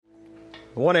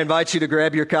I want to invite you to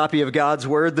grab your copy of God's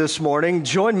Word this morning.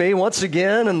 Join me once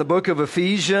again in the book of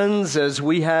Ephesians as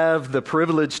we have the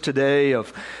privilege today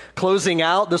of closing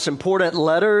out this important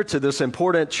letter to this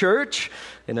important church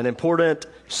in an important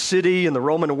city in the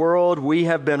Roman world. We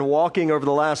have been walking over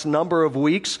the last number of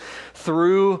weeks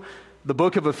through the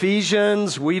book of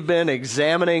Ephesians. We've been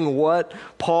examining what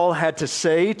Paul had to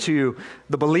say to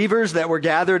the believers that were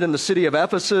gathered in the city of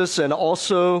Ephesus, and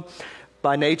also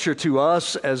by nature to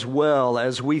us as well,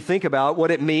 as we think about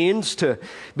what it means to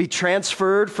be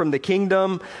transferred from the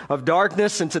kingdom of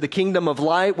darkness into the kingdom of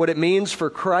light, what it means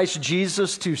for Christ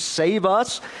Jesus to save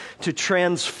us, to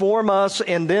transform us,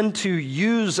 and then to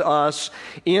use us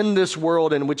in this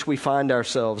world in which we find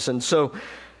ourselves. And so,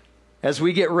 as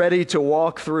we get ready to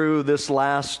walk through this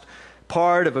last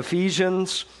part of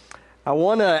Ephesians, I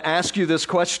want to ask you this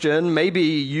question. Maybe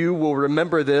you will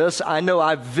remember this. I know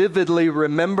I vividly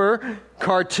remember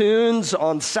cartoons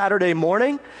on Saturday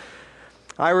morning.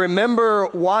 I remember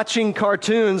watching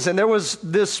cartoons, and there was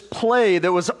this play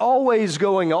that was always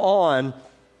going on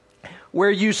where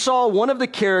you saw one of the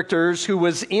characters who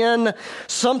was in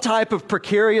some type of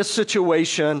precarious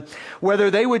situation, whether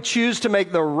they would choose to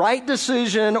make the right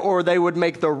decision or they would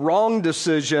make the wrong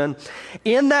decision.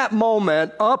 In that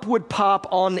moment, up would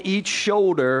pop on each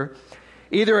shoulder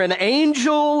either an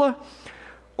angel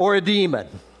or a demon.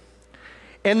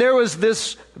 And there was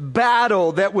this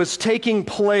battle that was taking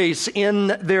place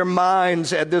in their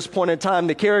minds at this point in time,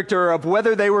 the character of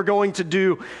whether they were going to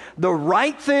do the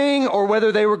right thing or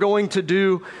whether they were going to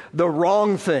do the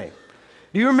wrong thing.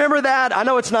 Do you remember that? I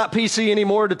know it's not PC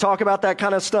anymore to talk about that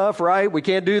kind of stuff, right? We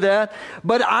can't do that.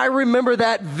 But I remember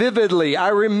that vividly. I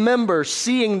remember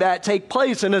seeing that take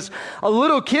place. And as a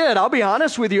little kid, I'll be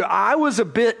honest with you, I was a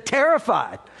bit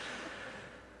terrified.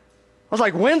 I was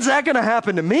like, when's that going to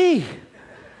happen to me?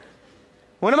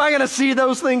 When am I going to see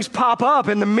those things pop up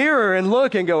in the mirror and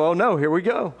look and go, oh no, here we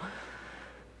go.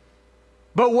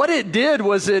 But what it did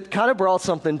was it kind of brought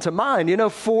something to mind. You know,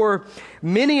 for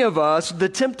many of us, the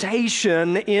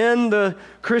temptation in the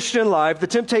Christian life, the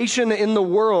temptation in the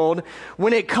world,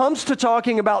 when it comes to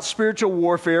talking about spiritual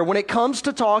warfare, when it comes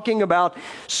to talking about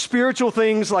spiritual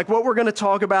things like what we're going to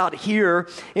talk about here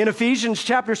in Ephesians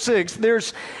chapter 6,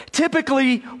 there's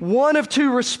typically one of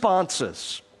two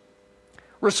responses.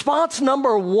 Response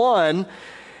number one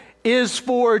is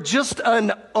for just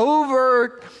an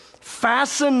overt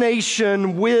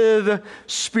fascination with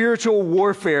spiritual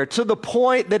warfare to the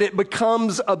point that it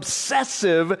becomes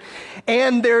obsessive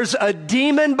and there's a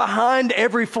demon behind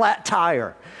every flat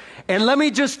tire. And let me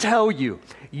just tell you,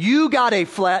 you got a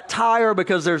flat tire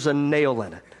because there's a nail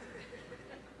in it.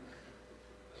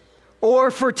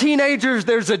 Or for teenagers,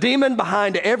 there's a demon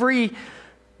behind every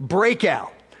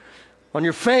breakout on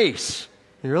your face.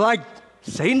 You're like,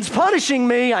 Satan's punishing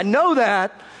me. I know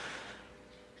that.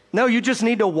 No, you just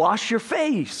need to wash your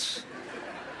face.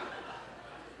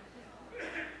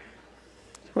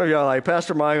 Well, y'all like,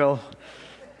 Pastor Michael,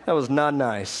 that was not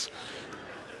nice.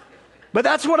 But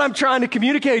that's what I'm trying to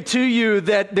communicate to you,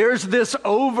 that there's this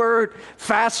overt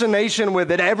fascination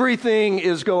with it. Everything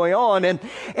is going on. And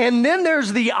then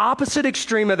there's the opposite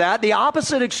extreme of that. The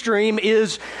opposite extreme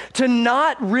is to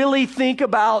not really think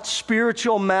about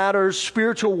spiritual matters,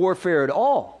 spiritual warfare at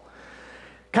all.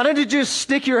 Kind of to just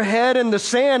stick your head in the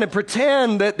sand and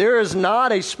pretend that there is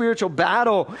not a spiritual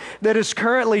battle that is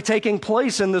currently taking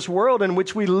place in this world in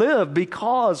which we live,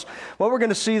 because what we're going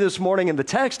to see this morning in the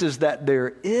text is that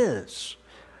there is.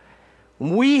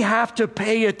 We have to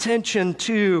pay attention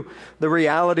to the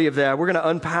reality of that. We're going to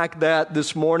unpack that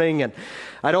this morning, and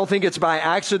I don't think it's by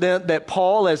accident that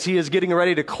Paul, as he is getting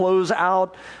ready to close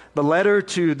out the letter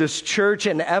to this church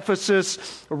in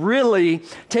Ephesus, really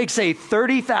takes a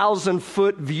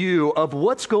 30,000-foot view of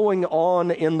what's going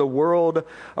on in the world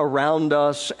around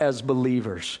us as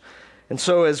believers. And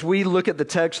so as we look at the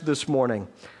text this morning,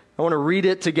 I want to read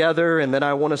it together, and then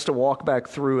I want us to walk back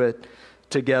through it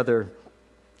together.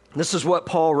 This is what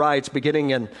Paul writes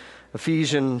beginning in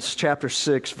Ephesians chapter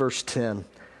 6, verse 10.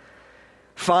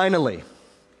 Finally,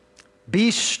 be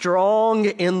strong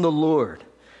in the Lord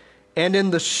and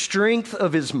in the strength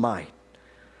of his might.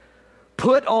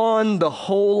 Put on the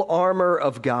whole armor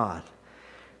of God,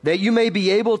 that you may be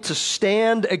able to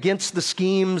stand against the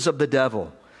schemes of the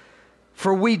devil.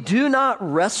 For we do not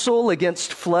wrestle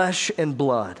against flesh and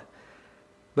blood,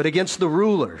 but against the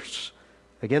rulers,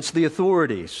 against the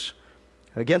authorities,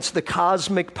 against the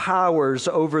cosmic powers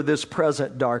over this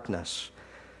present darkness,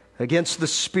 against the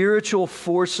spiritual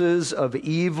forces of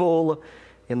evil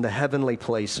in the heavenly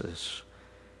places.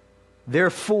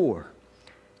 Therefore,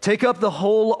 take up the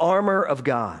whole armor of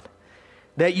God,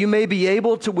 that you may be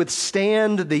able to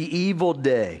withstand the evil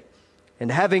day,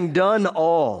 and having done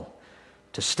all,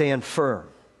 to stand firm.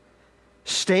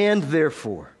 Stand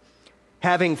therefore,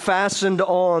 having fastened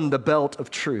on the belt of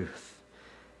truth,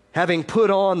 having put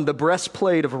on the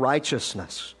breastplate of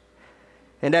righteousness,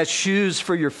 and as shoes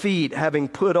for your feet, having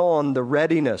put on the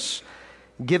readiness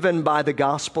given by the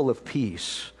gospel of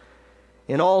peace.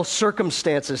 In all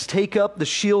circumstances, take up the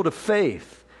shield of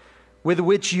faith, with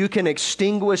which you can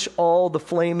extinguish all the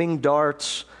flaming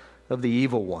darts of the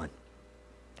evil one.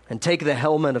 And take the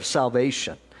helmet of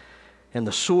salvation and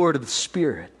the sword of the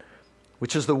Spirit,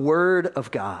 which is the word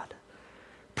of God,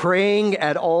 praying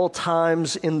at all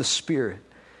times in the Spirit,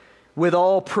 with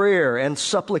all prayer and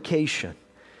supplication.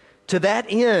 To that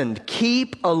end,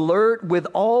 keep alert with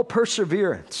all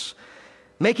perseverance,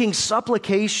 making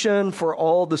supplication for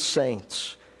all the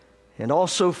saints, and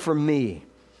also for me,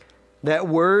 that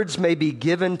words may be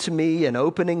given to me in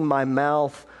opening my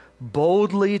mouth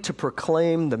boldly to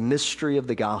proclaim the mystery of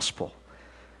the gospel,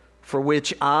 for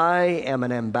which I am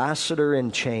an ambassador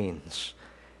in chains,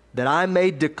 that I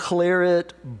may declare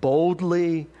it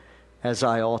boldly as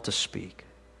I ought to speak,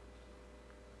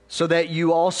 so that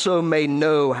you also may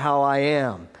know how I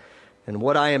am and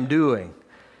what I am doing.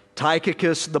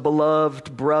 Tychicus, the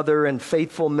beloved brother and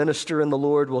faithful minister in the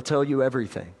Lord, will tell you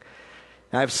everything.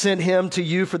 I have sent him to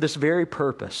you for this very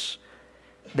purpose,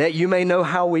 that you may know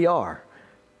how we are,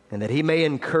 and that he may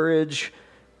encourage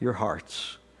your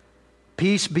hearts.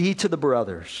 Peace be to the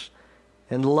brothers,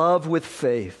 and love with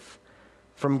faith,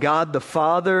 from God the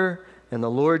Father and the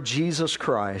Lord Jesus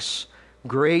Christ.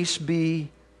 Grace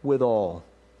be with all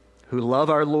who love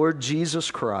our Lord Jesus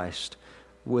Christ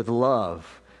with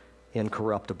love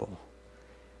incorruptible.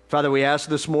 Father, we ask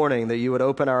this morning that you would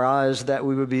open our eyes that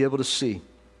we would be able to see.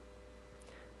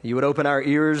 You would open our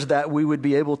ears that we would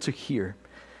be able to hear.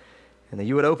 And that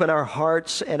you would open our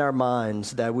hearts and our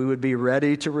minds that we would be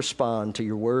ready to respond to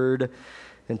your word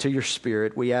and to your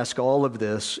Spirit. We ask all of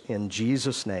this in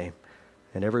Jesus' name.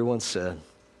 And everyone said,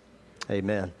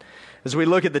 amen. As we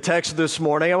look at the text this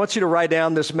morning, I want you to write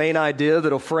down this main idea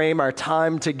that'll frame our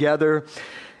time together.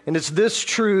 And it's this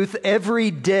truth: every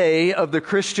day of the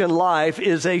Christian life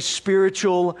is a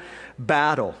spiritual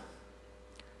battle.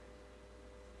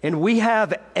 And we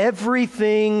have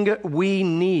everything we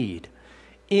need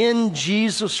in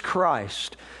Jesus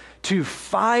Christ to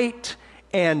fight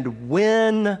and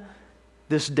win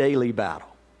this daily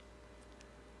battle.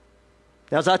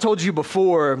 Now, as I told you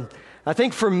before, I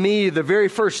think for me, the very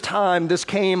first time this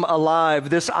came alive,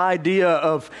 this idea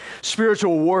of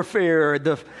spiritual warfare,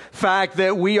 the fact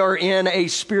that we are in a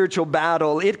spiritual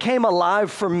battle, it came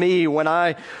alive for me when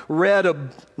I read a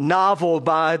novel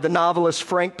by the novelist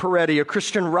Frank Peretti, a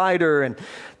Christian writer, and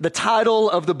the title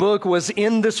of the book was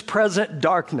In This Present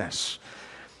Darkness.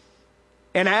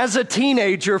 And as a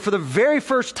teenager, for the very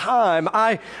first time,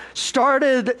 I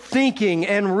started thinking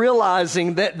and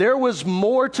realizing that there was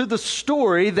more to the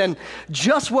story than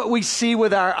just what we see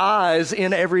with our eyes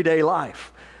in everyday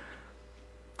life.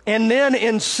 And then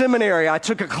in seminary, I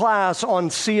took a class on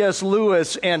C.S.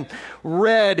 Lewis and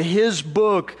read his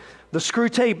book, The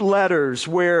Screwtape Letters,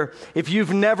 where, if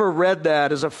you've never read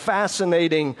that, is a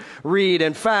fascinating read.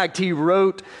 In fact, he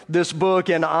wrote this book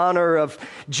in honor of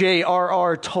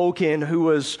J.R.R. Tolkien, who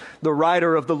was the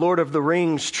writer of the Lord of the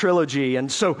Rings trilogy. And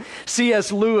so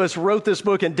C.S. Lewis wrote this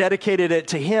book and dedicated it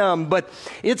to him. But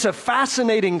it's a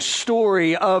fascinating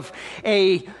story of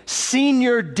a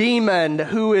senior demon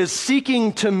who is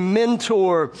seeking to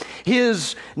mentor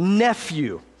his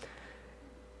nephew.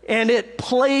 And it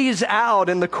plays out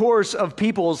in the course of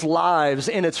people's lives,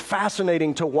 and it's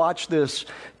fascinating to watch this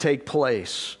take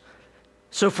place.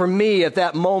 So for me, at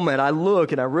that moment, I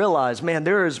look and I realize, man,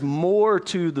 there is more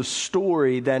to the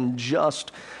story than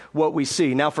just what we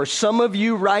see. Now, for some of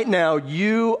you right now,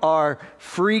 you are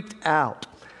freaked out.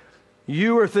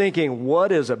 You are thinking,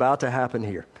 what is about to happen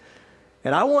here?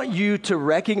 And I want you to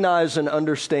recognize and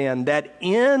understand that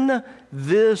in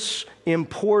this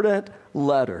important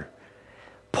letter,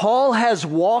 Paul has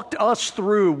walked us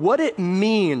through what it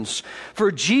means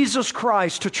for Jesus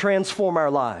Christ to transform our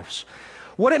lives.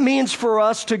 What it means for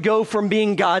us to go from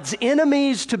being God's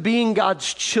enemies to being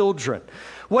God's children.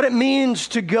 What it means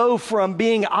to go from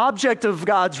being object of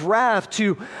God's wrath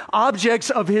to objects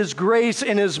of His grace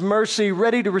and His mercy,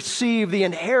 ready to receive the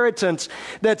inheritance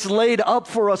that's laid up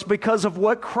for us because of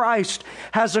what Christ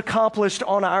has accomplished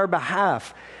on our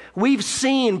behalf. We've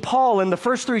seen Paul in the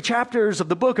first 3 chapters of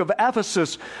the book of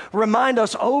Ephesus remind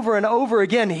us over and over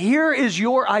again, here is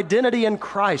your identity in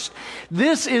Christ.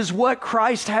 This is what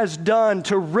Christ has done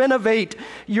to renovate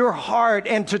your heart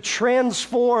and to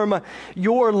transform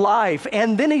your life.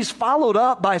 And then he's followed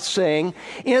up by saying,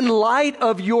 in light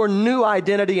of your new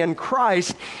identity in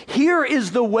Christ, here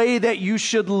is the way that you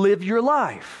should live your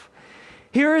life.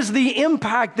 Here is the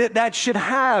impact that should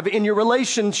have in your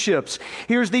relationships.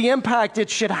 Here's the impact it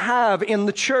should have in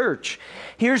the church.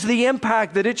 Here's the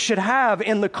impact that it should have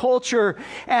in the culture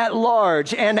at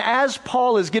large. And as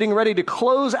Paul is getting ready to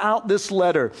close out this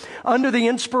letter, under the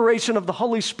inspiration of the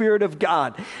Holy Spirit of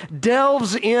God,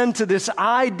 delves into this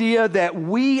idea that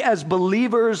we as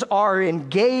believers are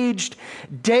engaged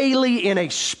daily in a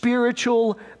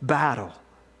spiritual battle.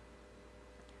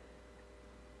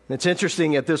 It's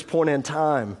interesting at this point in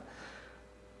time,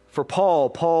 for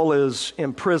Paul is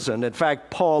imprisoned. In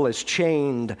fact, Paul is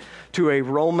chained to a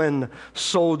Roman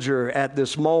soldier at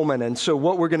this moment. And so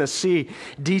what we're going to see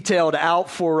detailed out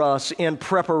for us in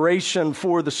preparation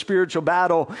for the spiritual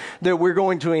battle that we're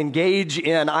going to engage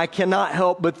in, I cannot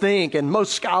help but think, and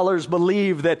most scholars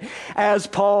believe that as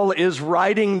Paul is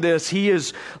writing this, he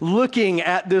is looking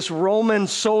at this Roman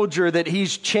soldier that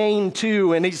he's chained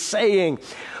to, and he's saying,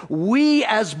 we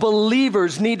as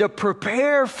believers need to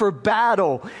prepare for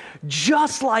battle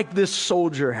just like this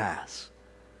soldier has.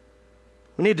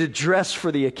 We need to dress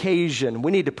for the occasion.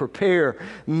 We need to prepare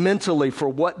mentally for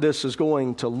what this is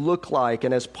going to look like.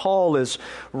 And as Paul is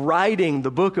writing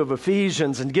the book of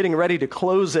Ephesians and getting ready to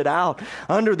close it out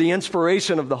under the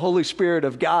inspiration of the Holy Spirit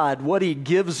of God, what he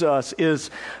gives us is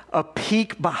a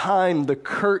peek behind the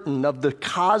curtain of the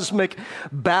cosmic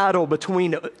battle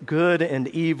between good and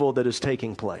evil that is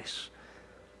taking place,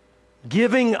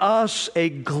 giving us a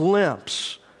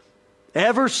glimpse,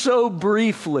 ever so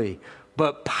briefly,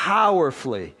 but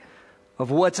powerfully, of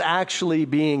what's actually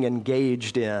being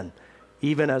engaged in,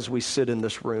 even as we sit in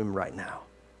this room right now.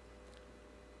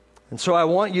 And so I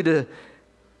want you to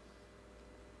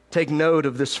take note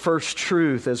of this first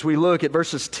truth as we look at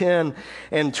verses 10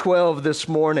 and 12 this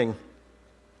morning.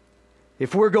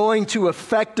 If we're going to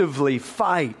effectively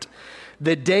fight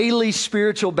the daily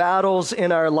spiritual battles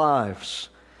in our lives,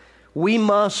 we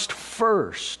must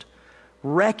first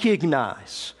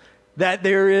recognize that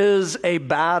there is a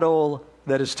battle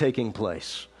that is taking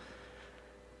place.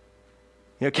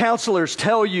 You know, counselors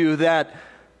tell you that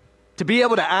to be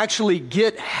able to actually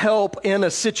get help in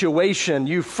a situation,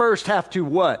 you first have to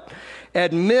what?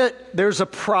 Admit there's a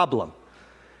problem.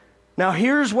 Now,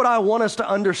 here's what I want us to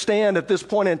understand at this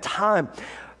point in time.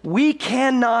 We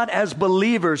cannot, as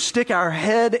believers, stick our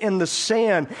head in the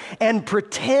sand and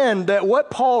pretend that what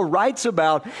Paul writes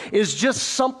about is just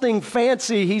something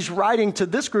fancy he's writing to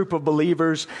this group of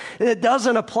believers. It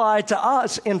doesn't apply to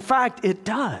us. In fact, it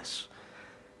does.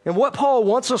 And what Paul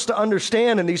wants us to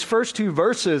understand in these first 2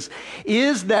 verses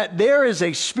is that there is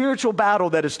a spiritual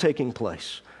battle that is taking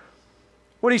place.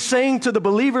 What he's saying to the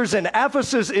believers in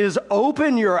Ephesus is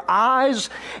open your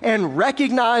eyes and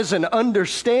recognize and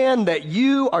understand that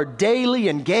you are daily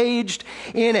engaged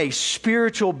in a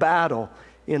spiritual battle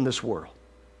in this world.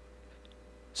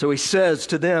 So he says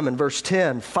to them in verse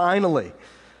 10, finally,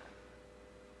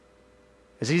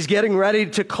 as he's getting ready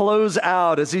to close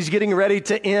out, as he's getting ready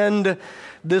to end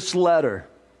this letter,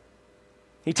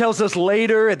 he tells us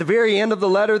later at the very end of the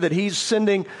letter that he's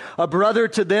sending a brother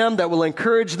to them that will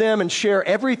encourage them and share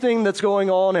everything that's going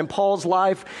on in Paul's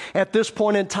life at this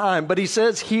point in time. But he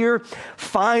says here,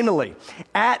 finally,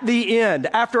 at the end,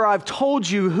 after I've told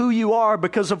you who you are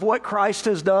because of what Christ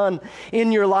has done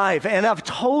in your life, and I've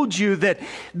told you that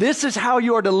this is how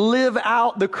you are to live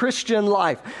out the Christian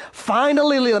life,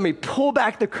 finally, let me pull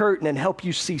back the curtain and help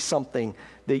you see something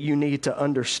that you need to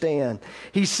understand.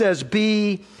 He says,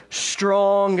 be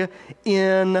strong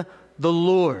in the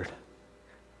Lord.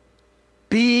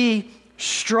 Be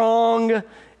strong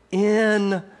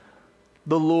in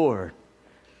the Lord.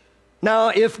 Now,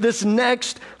 if this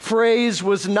next phrase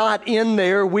was not in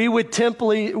there, we would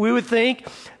think,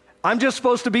 I'm just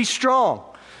supposed to be strong.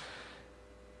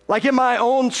 Like in my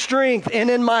own strength and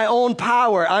in my own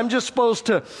power, I'm just supposed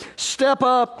to step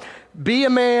up, be a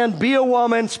man, be a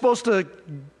woman, supposed to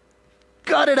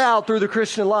gut it out through the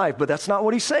Christian life. But that's not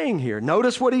what he's saying here.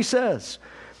 Notice what he says.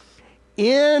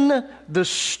 In the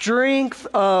strength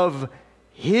of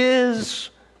his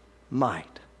might.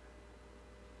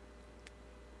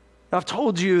 Now, I've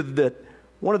told you that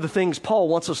one of the things Paul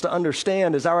wants us to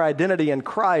understand is our identity in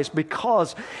Christ,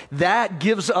 because that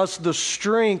gives us the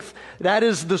strength. That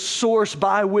is the source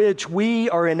by which we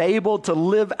are enabled to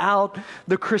live out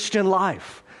the Christian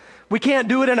life. We can't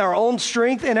do it in our own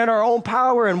strength and in our own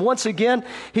power. And once again,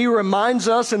 he reminds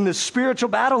us in this spiritual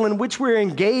battle in which we're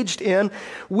engaged in,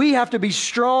 we have to be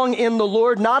strong in the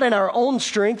Lord, not in our own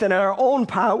strength and our own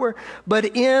power,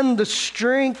 but in the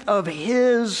strength of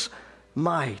his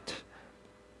might.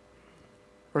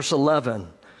 Verse 11,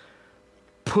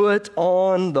 put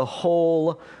on the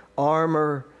whole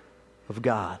armor of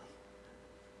God.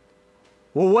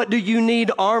 Well, what do you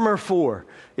need armor for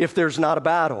if there's not a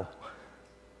battle?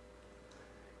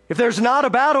 If there's not a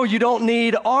battle, you don't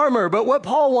need armor. But what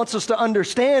Paul wants us to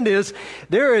understand is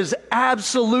there is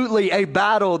absolutely a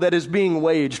battle that is being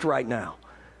waged right now.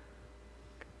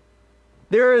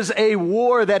 There is a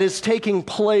war that is taking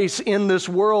place in this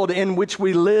world in which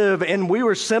we live, and we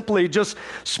were simply just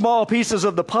small pieces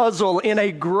of the puzzle in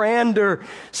a grander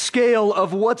scale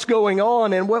of what's going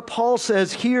on. And what Paul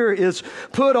says here is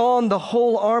put on the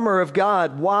whole armor of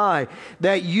God. Why?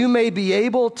 That you may be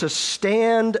able to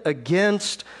stand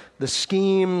against the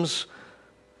schemes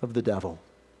of the devil.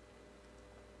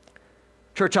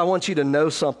 Church, I want you to know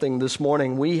something this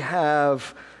morning. We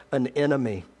have an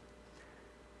enemy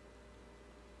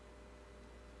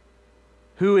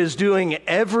who is doing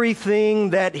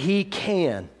everything that he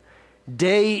can,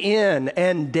 day in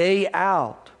and day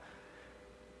out,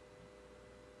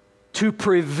 to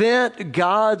prevent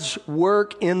God's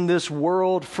work in this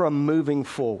world from moving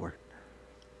forward.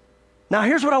 Now,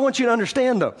 here's what I want you to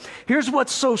understand, though. Here's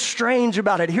what's so strange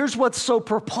about it. Here's what's so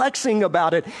perplexing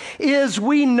about it, is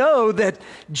we know that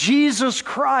Jesus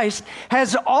Christ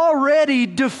has already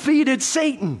defeated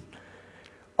Satan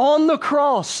on the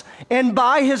cross and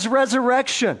by his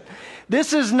resurrection.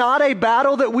 This is not a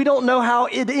battle that we don't know how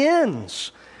it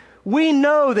ends. We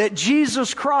know that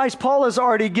Jesus Christ, Paul has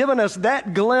already given us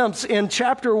that glimpse in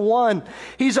chapter 1.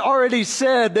 He's already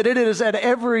said that it is that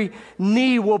every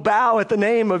knee will bow at the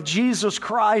name of Jesus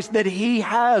Christ, that he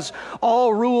has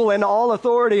all rule and all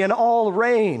authority and all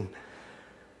reign.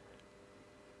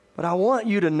 But I want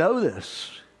you to know this,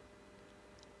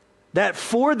 that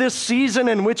for this season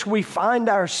in which we find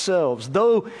ourselves,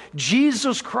 though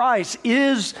Jesus Christ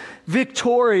is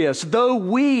victorious, though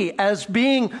we, as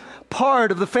being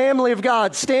part of the family of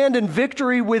God, stand in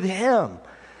victory with him,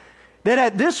 that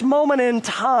at this moment in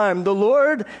time, the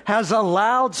Lord has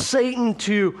allowed Satan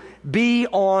to be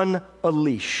on a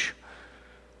leash,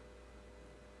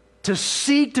 to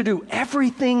seek to do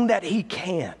everything that he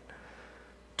can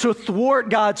to thwart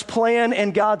God's plan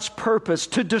and God's purpose,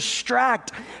 to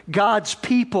distract God's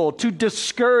people, to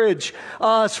discourage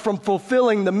us from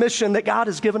fulfilling the mission that God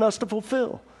has given us to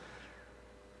fulfill.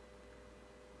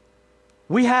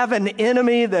 We have an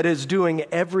enemy that is doing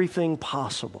everything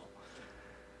possible,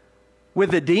 with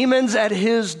the demons at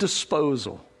his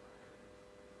disposal,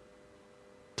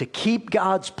 to keep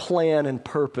God's plan and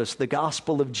purpose, the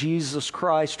gospel of Jesus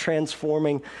Christ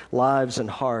transforming lives and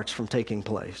hearts, from taking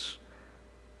place.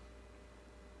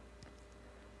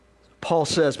 Paul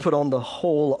says, put on the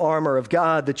whole armor of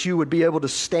God that you would be able to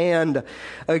stand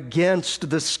against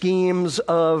the schemes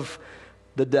of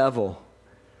the devil.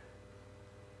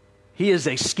 He is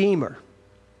a schemer.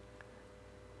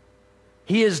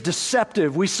 He is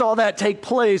deceptive. We saw that take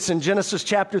place in Genesis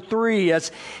chapter 3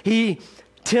 as he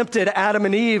tempted Adam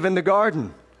and Eve in the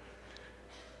garden.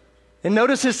 And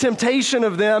notice his temptation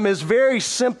of them is very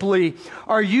simply,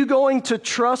 are you going to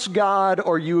trust God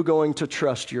or are you going to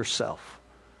trust yourself?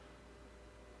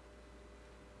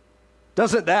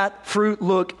 Doesn't that fruit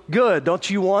look good? Don't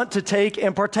you want to take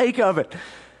and partake of it?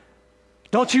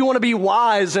 Don't you want to be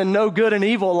wise and know good and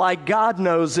evil like God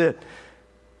knows it?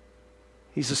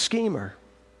 He's a schemer.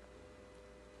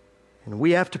 And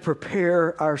we have to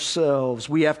prepare ourselves.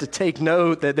 We have to take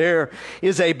note that there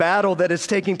is a battle that is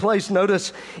taking place.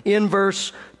 Notice in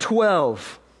verse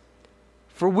 12,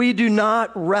 for we do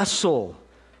not wrestle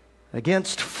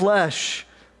against flesh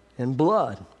and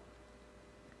blood,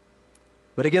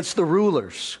 but against the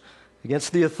rulers,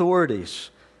 against the authorities,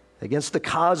 against the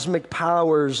cosmic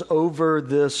powers over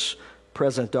this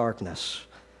present darkness,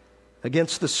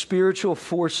 against the spiritual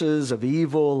forces of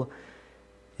evil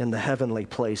in the heavenly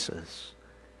places.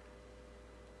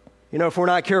 You know, if we're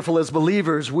not careful as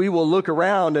believers, we will look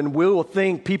around and we will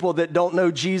think people that don't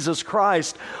know Jesus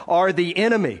Christ are the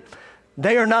enemy.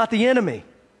 They are not the enemy.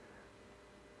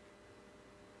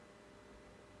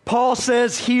 Paul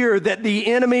says here that the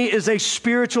enemy is a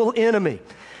spiritual enemy.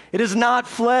 It is not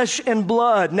flesh and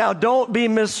blood. Now, don't be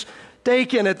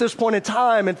mistaken at this point in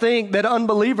time and think that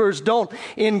unbelievers don't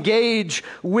engage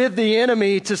with the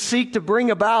enemy to seek to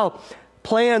bring about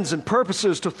plans and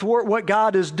purposes to thwart what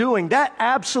God is doing. That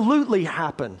absolutely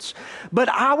happens. But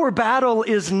our battle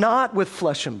is not with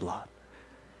flesh and blood.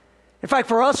 In fact,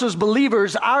 for us as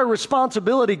believers, our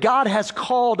responsibility, God has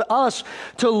called us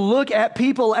to look at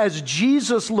people as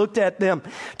Jesus looked at them,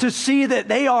 to see that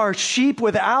they are sheep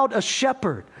without a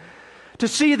shepherd, to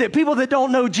see that people that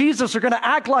don't know Jesus are going to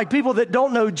act like people that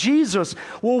don't know Jesus.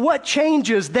 Well, what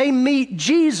changes? They meet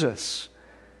Jesus.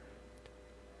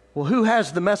 Well, who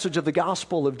has the message of the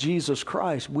gospel of Jesus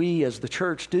Christ? We as the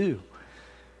church do.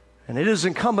 And it is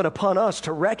incumbent upon us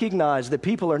to recognize that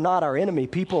people are not our enemy.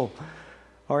 People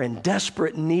are in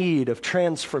desperate need of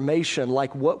transformation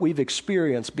like what we've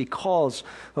experienced because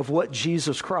of what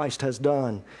Jesus Christ has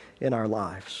done in our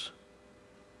lives.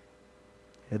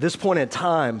 At this point in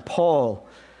time, Paul,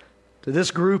 to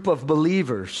this group of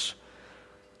believers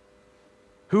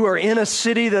who are in a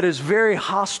city that is very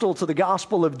hostile to the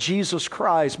gospel of Jesus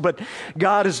Christ, but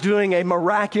God is doing a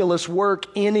miraculous work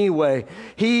anyway,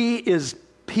 he is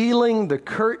peeling the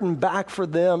curtain back for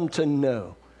them to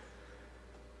know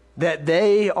that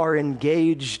they are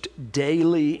engaged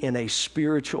daily in a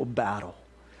spiritual battle.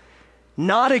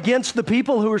 Not against the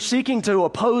people who are seeking to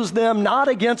oppose them, not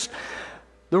against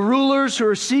the rulers who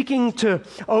are seeking to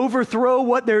overthrow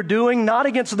what they're doing, not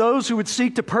against those who would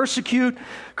seek to persecute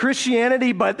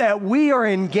Christianity, but that we are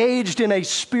engaged in a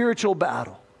spiritual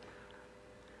battle.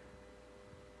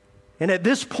 And at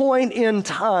this point in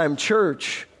time,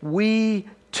 church, we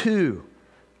too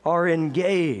are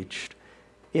engaged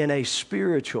in a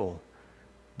spiritual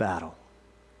battle.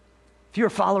 If you're a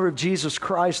follower of Jesus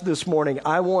Christ this morning,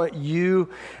 I want you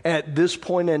at this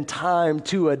point in time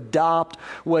to adopt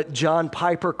what John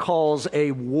Piper calls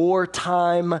a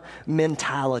wartime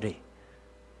mentality.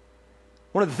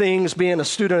 One of the things, being a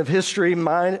student of history,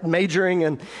 majoring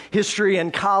in history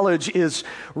in college, is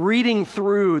reading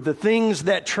through the things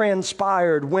that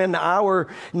transpired when our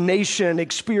nation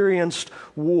experienced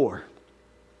war.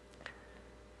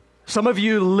 Some of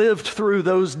you lived through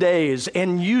those days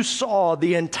and you saw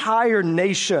the entire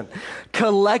nation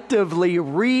collectively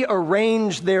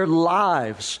rearrange their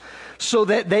lives so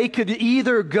that they could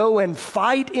either go and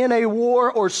fight in a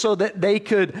war or so that they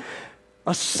could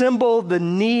assemble the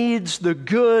needs, the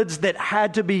goods that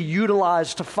had to be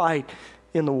utilized to fight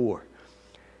in the war.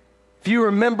 If you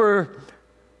remember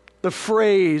the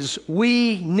phrase,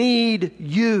 "We need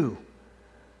you,"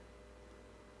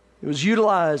 it was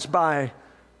utilized by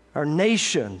our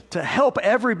nation to help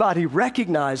everybody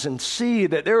recognize and see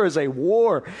that there is a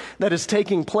war that is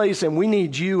taking place and we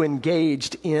need you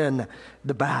engaged in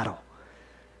the battle.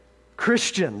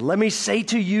 Christian, let me say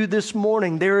to you this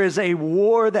morning, there is a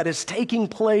war that is taking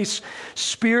place,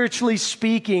 spiritually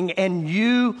speaking, and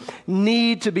you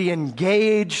need to be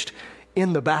engaged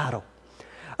in the battle.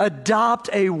 Adopt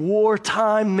a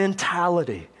wartime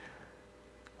mentality.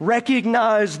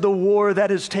 Recognize the war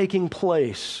that is taking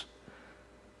place.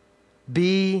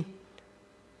 Be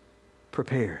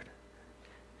prepared.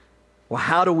 Well,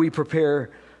 how do we prepare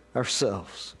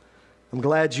ourselves? I'm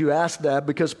glad you asked that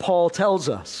because Paul tells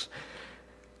us,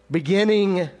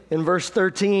 beginning in verse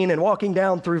 13 and walking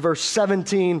down through verse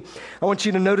 17, I want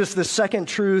you to notice the second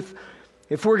truth.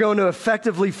 If we're going to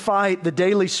effectively fight the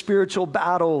daily spiritual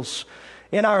battles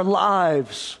in our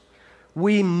lives,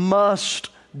 we must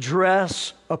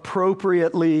dress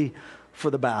appropriately for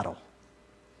the battle.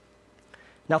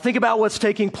 Now think about what's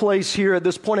taking place here at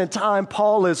this point in time.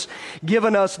 Paul has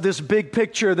given us this big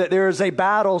picture that there is a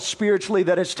battle spiritually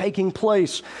that is taking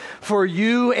place for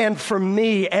you and for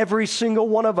me. Every single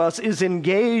one of us is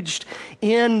engaged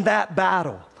in that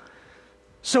battle.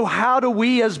 So how do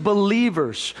we as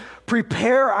believers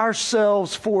prepare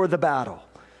ourselves for the battle?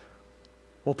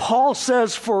 Well, Paul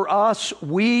says for us,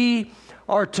 we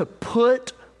are to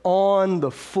put on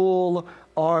the full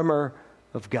armor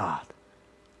of God.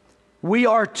 We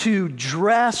are to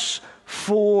dress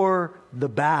for the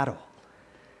battle.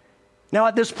 Now,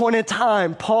 at this point in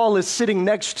time, Paul is sitting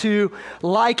next to,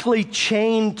 likely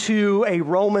chained to, a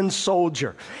Roman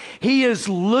soldier. He is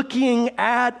looking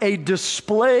at a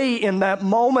display in that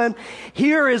moment.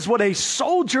 Here is what a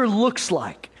soldier looks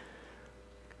like.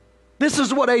 This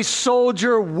is what a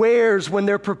soldier wears when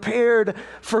they're prepared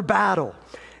for battle.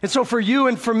 And so for you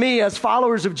and for me as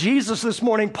followers of Jesus this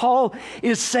morning, Paul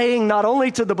is saying not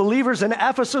only to the believers in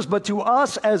Ephesus, but to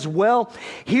us as well,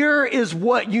 here is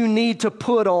what you need to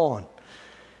put on.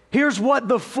 Here's what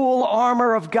the full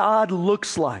armor of God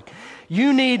looks like.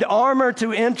 You need armor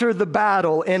to enter the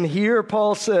battle. And here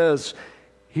Paul says,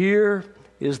 here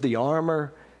is the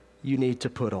armor you need to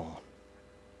put on.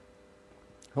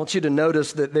 I want you to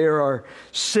notice that there are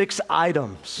 6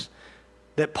 items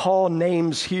that Paul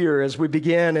names here as we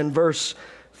begin in verse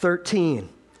 13. He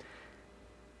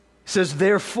says,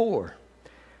 therefore,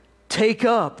 take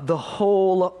up the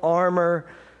whole armor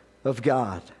of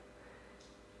God.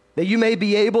 that you may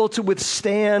be able to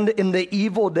withstand in the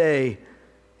evil day,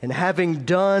 and having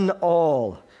done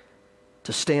all,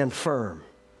 to stand firm.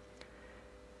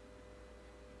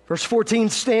 Verse 14,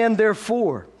 stand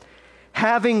therefore,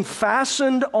 having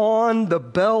fastened on the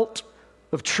belt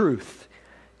of truth.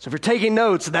 So if you're taking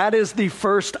notes, that is the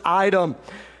first item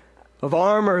of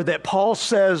armor that Paul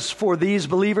says for these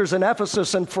believers in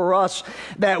Ephesus and for us,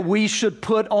 that we should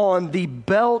put on the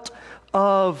belt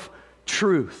of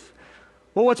truth.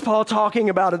 Well, what's Paul talking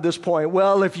about at this point?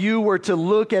 Well, if you were to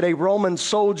look at a Roman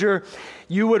soldier,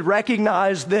 you would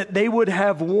recognize that they would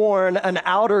have worn an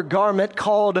outer garment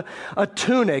called a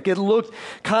tunic. It looked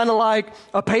kind of like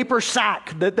a paper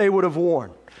sack that they would have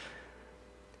worn.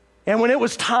 And when it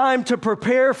was time to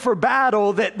prepare for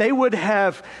battle, that they would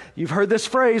have, you've heard this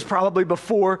phrase probably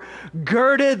before,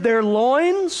 girded their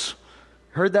loins.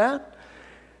 Heard that?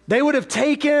 They would have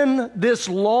taken this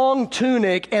long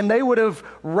tunic and they would have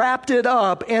wrapped it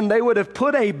up and they would have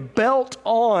put a belt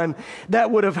on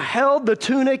that would have held the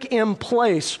tunic in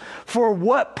place. For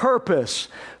what purpose?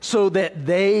 So that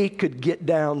they could get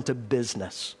down to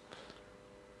business,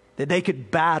 that they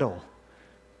could battle,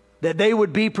 that they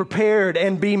would be prepared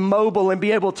and be mobile and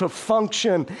be able to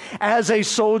function as a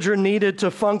soldier needed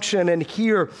to function. And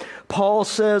here Paul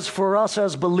says for us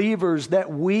as believers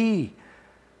that we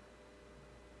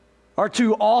are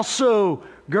to also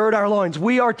gird our loins.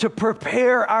 We are to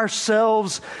prepare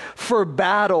ourselves for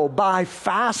battle by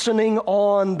fastening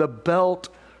on the belt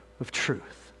of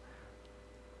truth.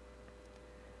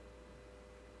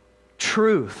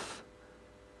 Truth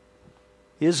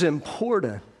is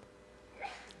important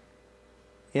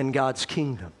in God's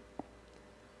kingdom.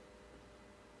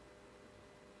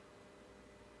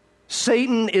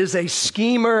 Satan is a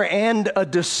schemer and a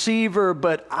deceiver,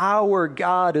 but our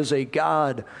God is a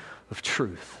God of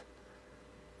truth.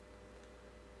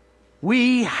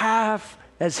 We have,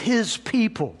 as His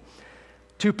people,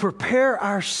 to prepare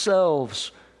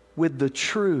ourselves with the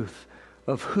truth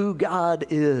of who God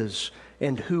is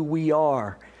and who we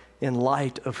are in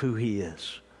light of who He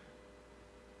is.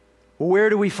 Well, where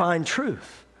do we find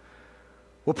truth?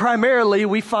 Well, primarily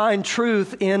we find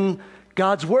truth in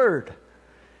God's Word.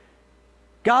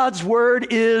 God's Word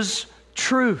is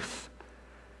truth.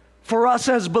 For us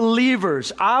as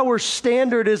believers, our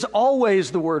standard is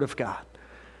always the Word of God.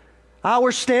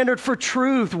 Our standard for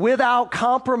truth without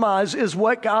compromise is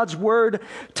what God's Word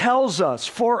tells us.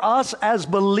 For us as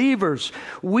believers,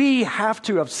 we have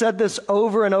to, I've said this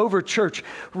over and over, church,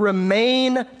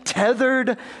 remain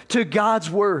tethered to God's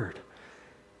Word.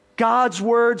 God's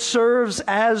Word serves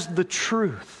as the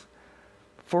truth.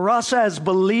 For us as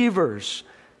believers,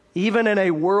 even in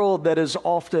a world that is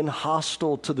often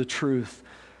hostile to the truth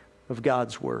of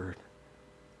God's Word.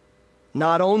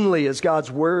 Not only is God's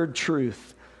Word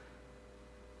truth,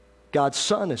 God's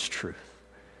Son is truth.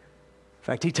 In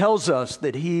fact, He tells us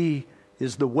that He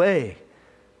is the way,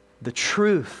 the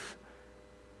truth,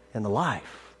 and the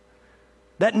life.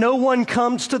 That no one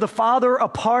comes to the Father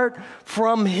apart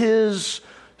from His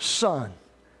Son.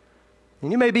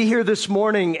 And you may be here this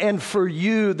morning, and for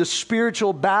you, the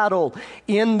spiritual battle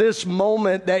in this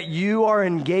moment that you are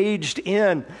engaged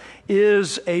in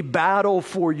is a battle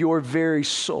for your very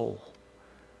soul.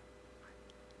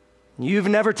 You've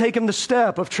never taken the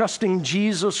step of trusting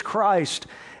Jesus Christ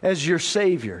as your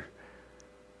Savior.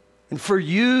 And for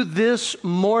you, this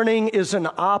morning is an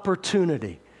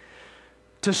opportunity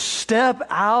to step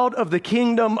out of the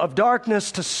kingdom of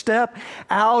darkness, to step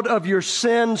out of your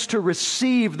sins, to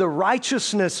receive the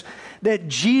righteousness that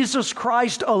Jesus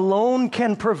Christ alone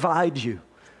can provide you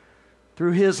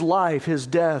through His life, His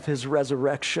death, His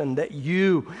resurrection, that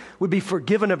you would be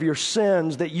forgiven of your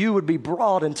sins, that you would be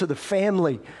brought into the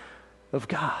family of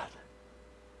God.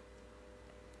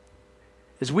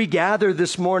 As we gather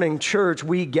this morning, church,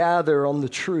 we gather on the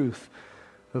truth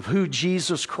of who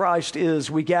Jesus Christ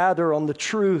is. We gather on the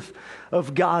truth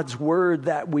of God's Word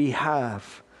that we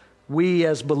have. We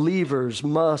as believers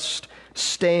must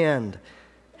stand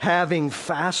having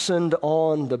fastened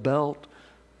on the belt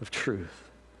of truth.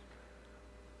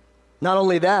 Not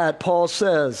only that, Paul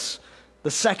says,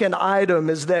 the second item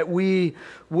is that we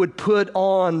would put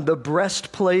on the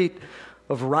breastplate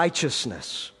of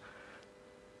righteousness.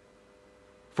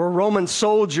 For a Roman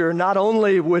soldier, not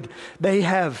only would they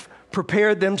have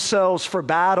prepared themselves for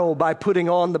battle by putting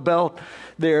on the belt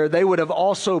there, they would have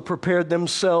also prepared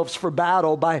themselves for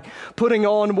battle by putting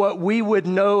on what we would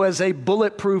know as a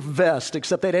bulletproof vest,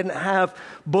 except they didn't have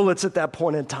bullets at that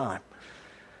point in time.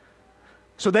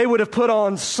 So they would have put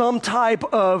on some type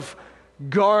of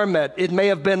garment. It may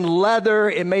have been leather.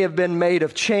 It may have been made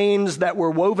of chains that were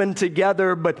woven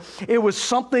together, but it was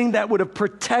something that would have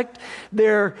protected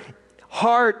their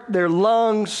heart, their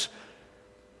lungs,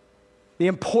 the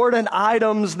important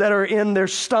items that are in their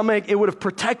stomach. It would have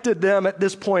protected them at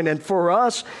this point. And for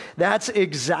us, that's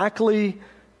exactly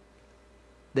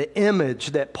the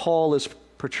image that Paul is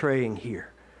portraying here.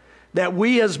 That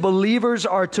we as believers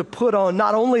are to put on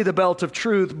not only the belt of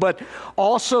truth, but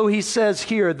also, he says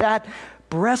here, that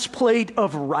breastplate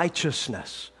of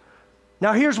righteousness.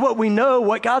 Now, here's what we know,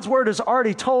 what God's Word has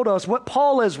already told us, what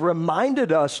Paul has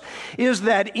reminded us is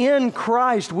that in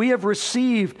Christ we have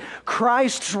received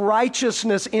Christ's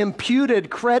righteousness imputed,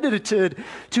 credited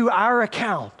to our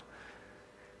account.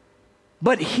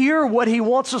 But here, what he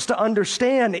wants us to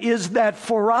understand is that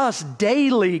for us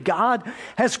daily, God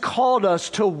has called us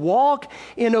to walk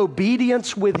in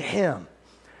obedience with him.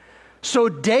 So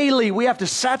daily, we have to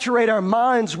saturate our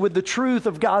minds with the truth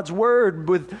of God's Word,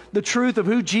 with the truth of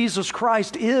who Jesus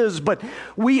Christ is. But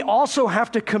we also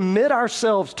have to commit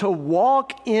ourselves to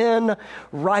walk in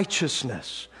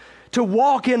righteousness, to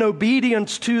walk in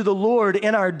obedience to the Lord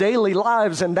in our daily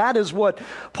lives. And that is what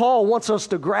Paul wants us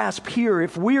to grasp here.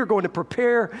 If we are going to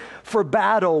prepare for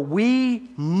battle, we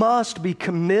must be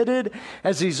committed,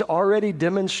 as he's already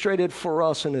demonstrated for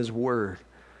us in his Word,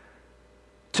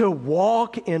 to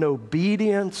walk in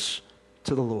obedience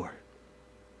to the Lord.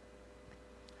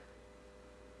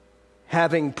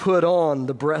 Having put on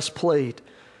the breastplate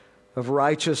of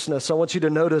righteousness, I want you to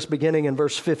notice beginning in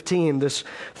verse 15, this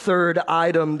third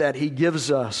item that he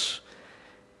gives us.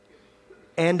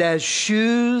 And as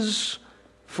shoes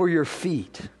for your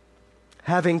feet,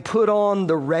 having put on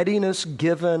the readiness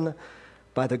given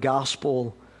by the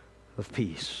gospel of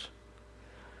peace.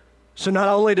 So not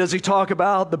only does he talk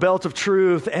about the belt of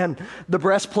truth and the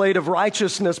breastplate of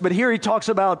righteousness, but here he talks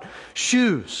about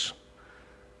shoes.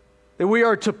 That we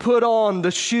are to put on the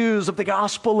shoes of the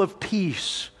gospel of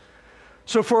peace.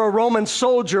 So for a Roman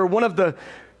soldier, one of the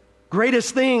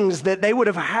greatest things that they would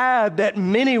have had that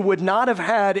many would not have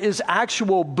had is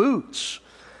actual boots.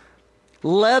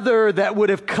 Leather that would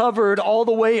have covered all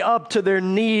the way up to their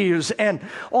knees, and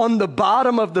on the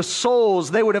bottom of the soles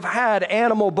they would have had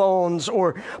animal bones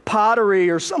or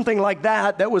pottery or something like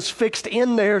that was fixed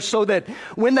in there, so that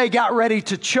when they got ready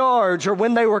to charge or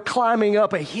when they were climbing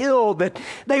up a hill, that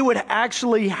they would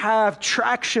actually have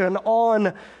traction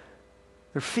on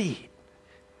their feet.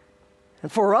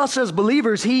 And for us as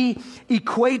believers, he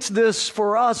equates this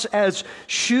for us as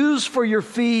shoes for your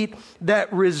feet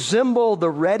that resemble the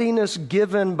readiness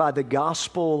given by the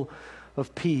gospel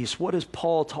of peace. What is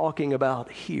Paul talking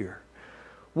about here?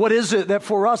 What is it that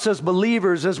for us as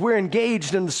believers, as we're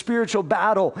engaged in the spiritual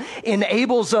battle,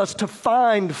 enables us to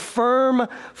find firm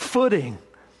footing?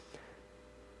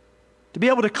 To be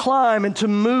able to climb and to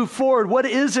move forward. What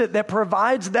is it that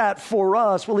provides that for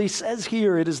us? Well, he says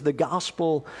here it is the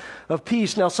gospel of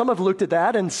peace. Now, some have looked at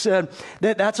that and said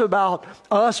that that's about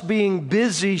us being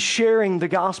busy sharing the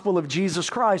gospel of Jesus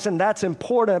Christ, and that's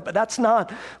important, but that's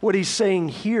not what he's saying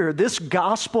here. This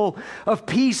gospel of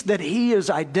peace that he is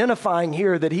identifying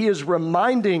here, that he is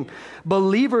reminding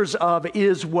believers of,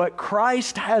 is what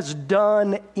Christ has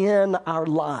done in our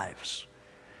lives.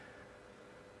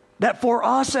 That for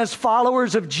us as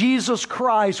followers of Jesus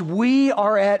Christ, we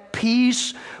are at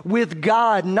peace with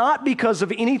God, not because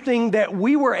of anything that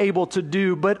we were able to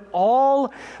do, but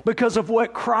all because of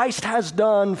what Christ has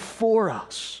done for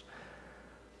us.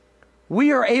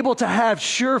 We are able to have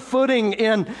sure footing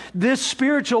in this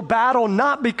spiritual battle,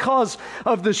 not because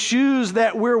of the shoes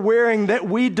that we're wearing that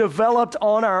we developed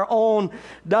on our own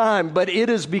dime, but it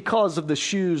is because of the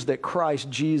shoes that Christ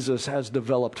Jesus has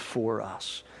developed for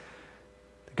us.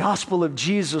 Gospel of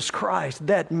Jesus Christ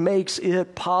that makes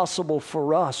it possible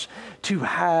for us to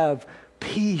have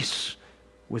peace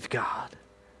with God.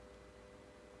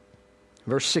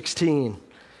 Verse 16,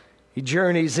 he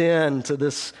journeys into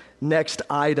this next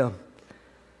item.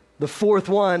 The fourth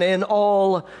one, in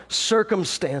all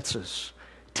circumstances,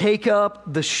 take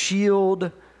up the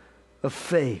shield of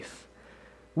faith,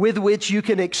 with which you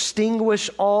can extinguish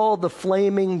all the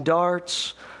flaming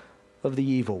darts of the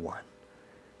evil one.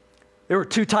 There were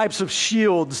two types of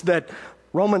shields that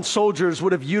Roman soldiers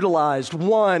would have utilized.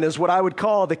 One is what I would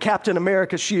call the Captain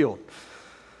America shield.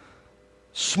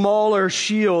 Smaller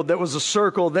shield that was a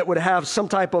circle that would have some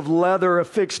type of leather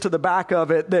affixed to the back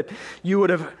of it that you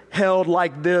would have held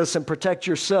like this and protect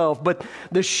yourself. But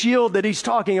the shield that he's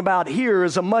talking about here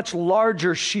is a much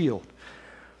larger shield.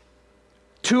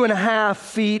 2.5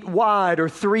 feet wide or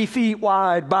 3 feet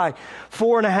wide by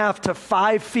 4.5 to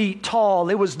 5 feet tall.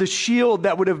 It was the shield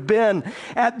that would have been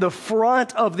at the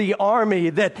front of the army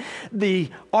that the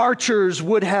archers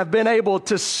would have been able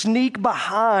to sneak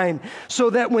behind so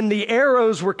that when the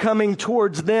arrows were coming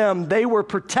towards them, they were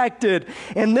protected,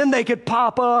 and then they could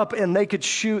pop up and they could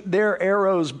shoot their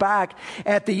arrows back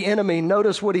at the enemy.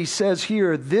 Notice what he says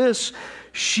here. This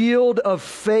shield of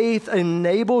faith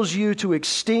enables you to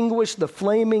extinguish the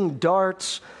flaming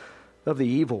darts of the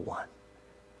evil one.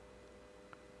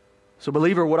 So,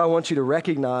 believer, what I want you to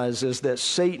recognize is that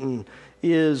Satan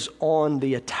is on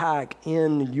the attack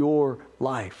in your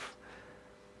life.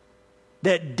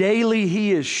 That daily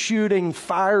he is shooting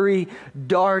fiery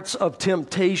darts of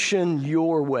temptation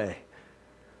your way.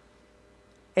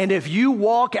 And if you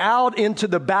walk out into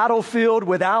the battlefield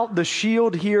without the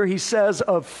shield here, he says,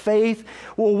 of faith,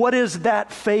 well, what is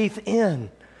that faith in?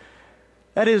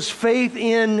 That is faith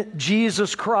in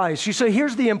Jesus Christ. You say,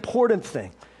 here's the important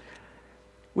thing.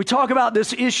 We talk about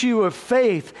this issue of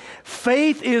faith.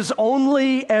 Faith is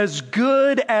only as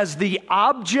good as the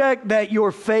object that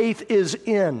your faith is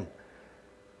in.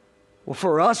 Well,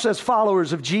 for us as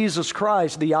followers of Jesus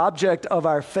Christ, the object of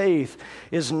our faith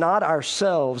is not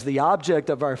ourselves. The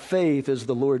object of our faith is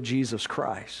the Lord Jesus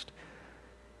Christ.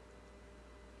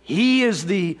 He is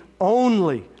the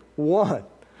only one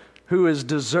who is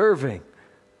deserving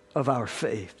of our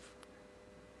faith.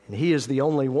 And He is the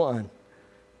only one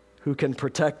who can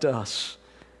protect us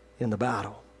in the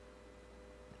battle.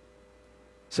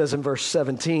 It says in verse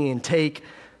 17, take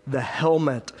the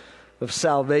helmet of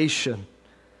salvation.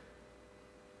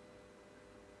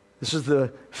 This is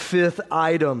the fifth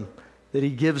item that he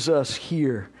gives us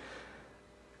here.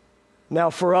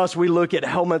 Now, for us, we look at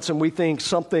helmets and we think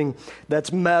something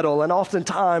that's metal, and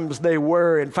oftentimes they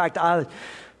were. In fact, I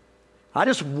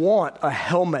just want a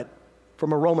helmet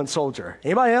from a Roman soldier.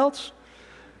 Anybody else?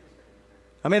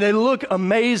 I mean, they look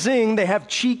amazing. They have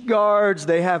cheek guards.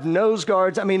 They have nose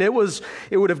guards. I mean, it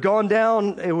would have gone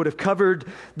down. It would have covered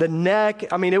the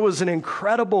neck. I mean, it was an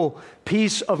incredible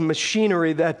piece of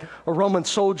machinery that a Roman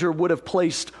soldier would have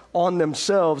placed on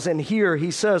themselves. And here he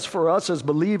says for us as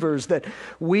believers that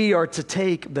we are to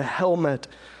take the helmet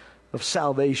of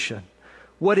salvation.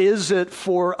 What is it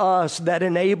for us that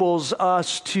enables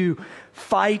us to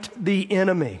fight the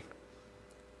enemy?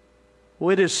 Well,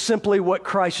 it is simply what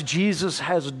Christ Jesus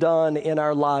has done in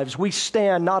our lives. We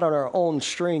stand not on our own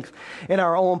strength, in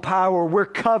our own power. We're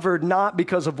covered not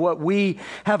because of what we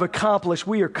have accomplished.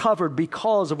 We are covered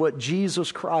because of what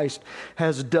Jesus Christ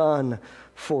has done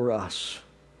for us.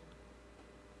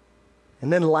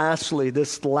 And then lastly,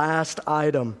 this last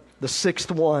item, the sixth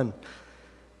one,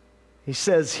 he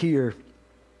says here,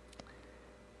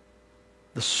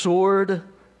 the sword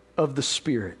of the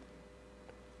Spirit,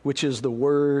 which is the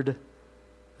Word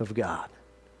of God.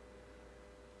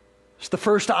 It's the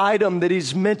first item that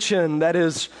he's mentioned that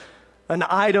is an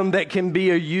item that can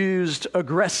be used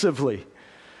aggressively.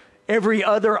 Every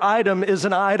other item is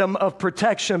an item of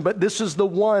protection, but this is the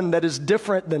one that is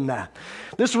different than that.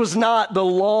 This was not the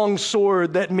long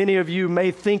sword that many of you may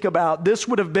think about. This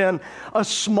would have been a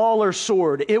smaller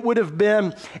sword. It would have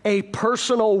been a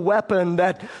personal weapon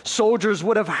that soldiers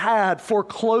would have had for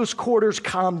close quarters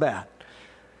combat.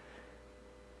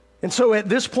 And so at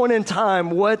this point in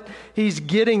time, what he's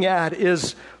getting at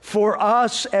is for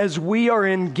us as we are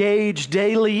engaged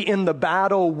daily in the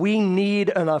battle, we need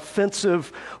an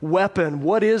offensive weapon.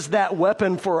 What is that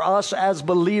weapon for us as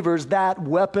believers? That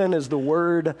weapon is the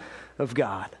Word of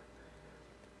God.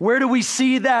 Where do we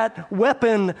see that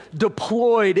weapon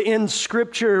deployed in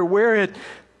Scripture, where it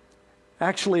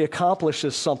actually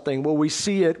accomplishes something? Well, we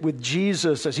see it with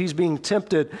Jesus as he's being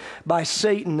tempted by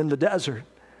Satan in the desert.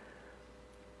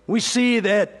 We see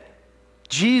that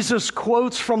Jesus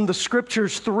quotes from the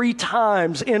Scriptures 3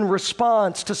 times in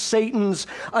response to Satan's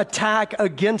attack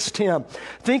against him.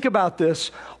 Think about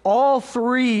this. All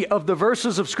 3 of the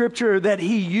verses of Scripture that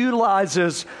he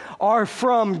utilizes are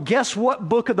from, guess what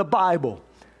book of the Bible?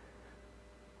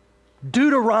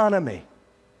 Deuteronomy.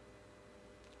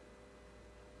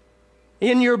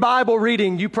 In your Bible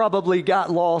reading, you probably got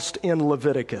lost in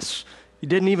Leviticus. You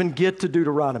didn't even get to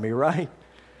Deuteronomy, right?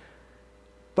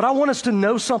 But I want us to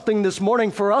know something this morning.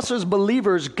 For us as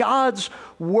believers, God's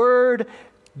Word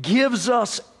gives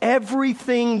us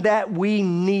everything that we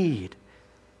need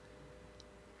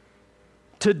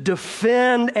to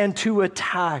defend and to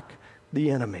attack the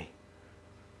enemy.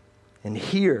 And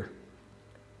here,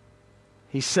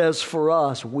 he says for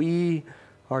us, we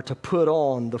are to put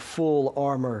on the full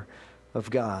armor of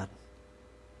God.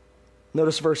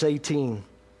 Notice verse 18.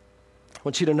 I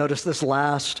want you to notice this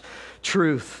last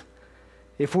truth.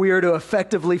 If we are to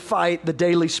effectively fight the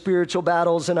daily spiritual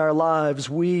battles in our lives,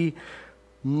 we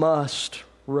must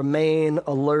remain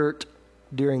alert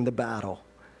during the battle.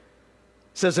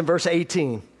 It says in verse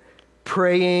 18,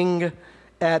 praying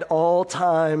at all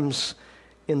times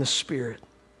in the Spirit,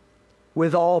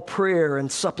 with all prayer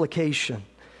and supplication.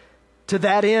 To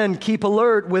that end, keep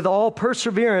alert with all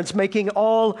perseverance, making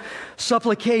all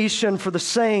supplication for the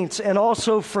saints and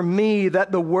also for me,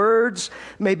 that the words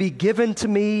may be given to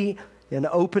me in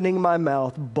opening my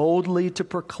mouth boldly to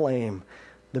proclaim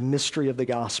the mystery of the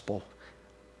gospel,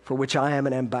 for which I am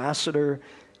an ambassador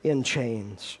in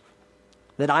chains,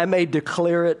 that I may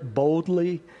declare it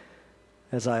boldly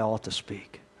as I ought to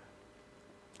speak.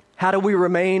 How do we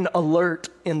remain alert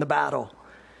in the battle?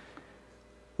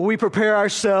 We prepare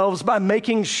ourselves by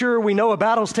making sure we know a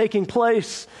battle's taking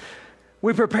place.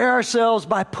 We prepare ourselves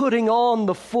by putting on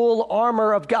the full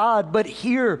armor of God. But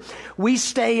here, we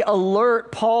stay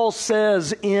alert, Paul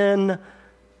says, in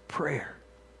prayer.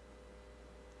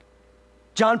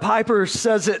 John Piper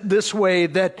says it this way,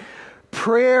 that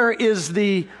prayer is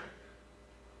the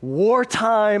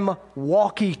wartime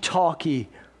walkie-talkie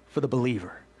for the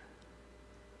believer.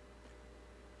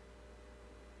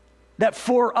 That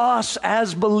for us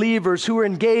as believers who are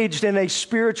engaged in a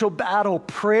spiritual battle,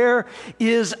 prayer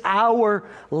is our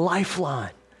lifeline.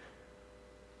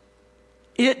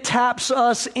 It taps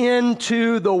us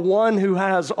into the one who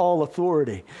has all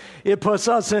authority. It puts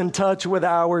us in touch with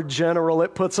our general.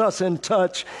 It puts us in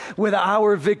touch with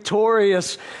our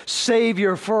victorious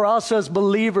Savior. For us as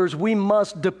believers, we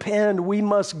must depend, we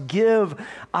must give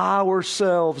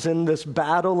ourselves in this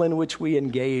battle in which we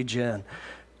engage in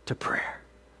to prayer.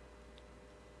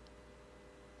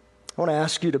 I want to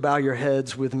ask you to bow your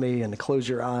heads with me and to close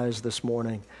your eyes this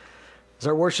morning. As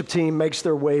our worship team makes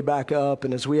their way back up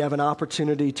and as we have an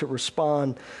opportunity to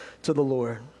respond to the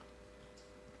Lord.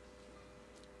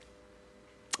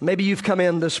 Maybe you've come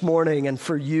in this morning and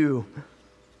for you,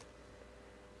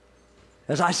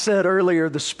 as I said earlier,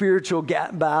 the spiritual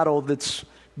battle that's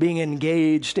being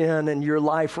engaged in your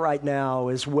life right now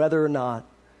is whether or not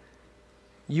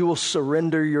you will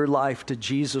surrender your life to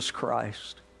Jesus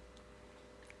Christ,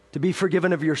 to be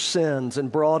forgiven of your sins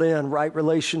and brought in right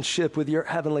relationship with your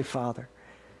Heavenly Father.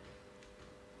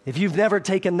 If you've never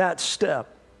taken that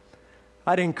step,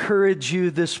 I'd encourage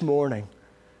you this morning,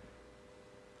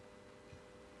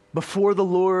 before the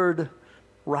Lord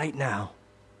right now,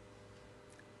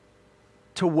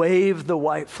 to wave the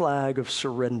white flag of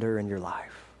surrender in your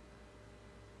life.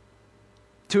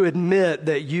 To admit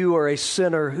that you are a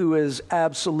sinner who is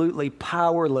absolutely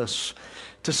powerless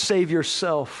to save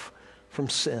yourself from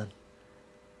sin,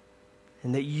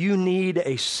 and that you need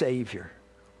a Savior,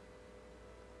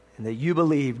 and that you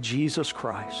believe Jesus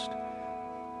Christ,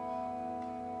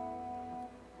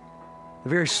 the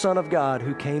very Son of God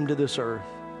who came to this earth,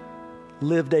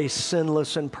 lived a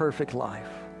sinless and perfect life,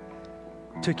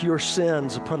 took your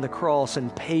sins upon the cross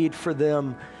and paid for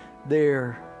them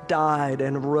there, died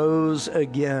and rose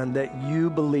again, that you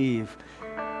believe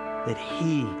that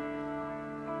He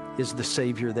is the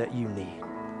Savior that you need.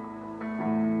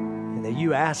 And that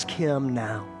you ask Him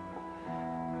now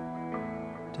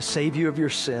to save you of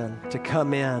your sin, to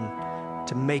come in,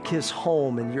 to make His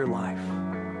home in your life.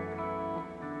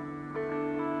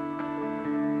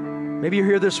 Maybe you're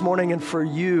here this morning and for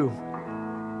you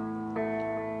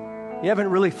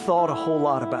haven't really thought a whole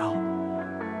lot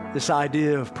about this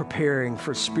idea of preparing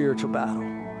for spiritual battle.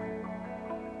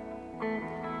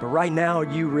 But right now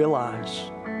you realize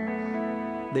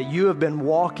that you have been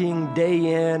walking day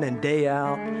in and day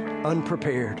out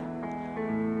unprepared.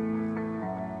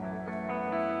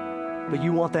 But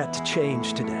you want that to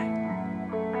change today.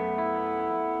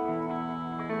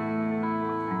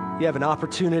 You have an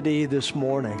opportunity this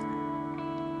morning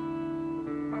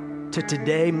to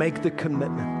today make the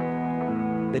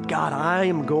commitment that, God, I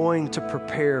am going to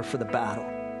prepare for the battle.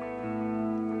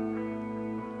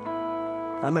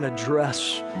 I'm going to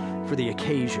dress for the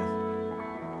occasion.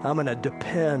 I'm going to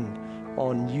depend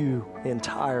on you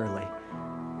entirely.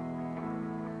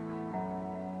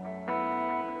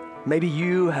 Maybe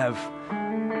you have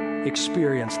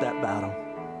experienced that battle.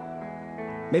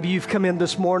 Maybe you've come in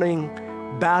this morning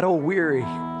battle weary,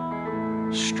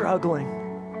 struggling,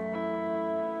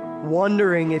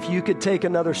 wondering if you could take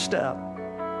another step.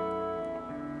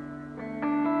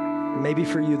 Maybe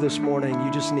for you this morning,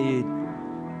 you just need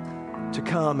to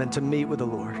come and to meet with the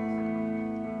Lord.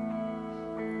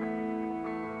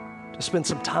 To spend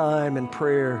some time in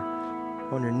prayer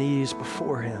on your knees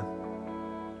before Him.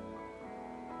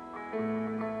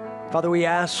 Father, we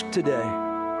ask today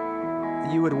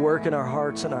that you would work in our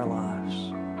hearts and our lives.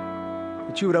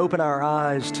 that you would open our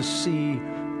eyes to see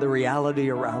the reality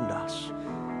around us.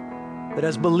 That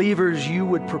as believers, you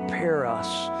would prepare us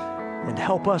and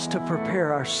help us to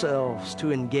prepare ourselves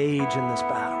to engage in this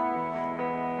battle.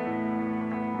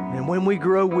 And when we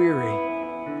grow weary,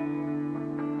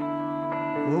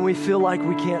 when we feel like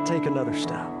we can't take another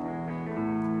step,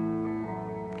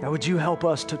 God, would you help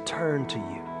us to turn to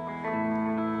you,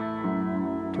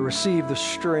 to receive the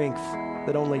strength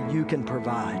that only you can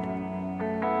provide.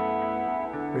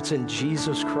 It's in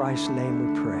Jesus Christ's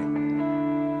name we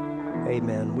pray.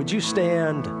 Amen. Would you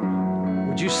stand?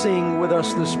 Would you sing with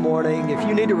us this morning? If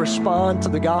you need to respond to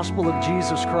the gospel of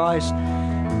Jesus Christ,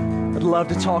 I'd love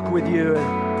to talk with you.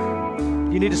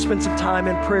 And you need to spend some time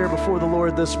in prayer before the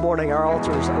Lord this morning. Our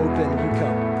altar is open. You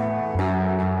come.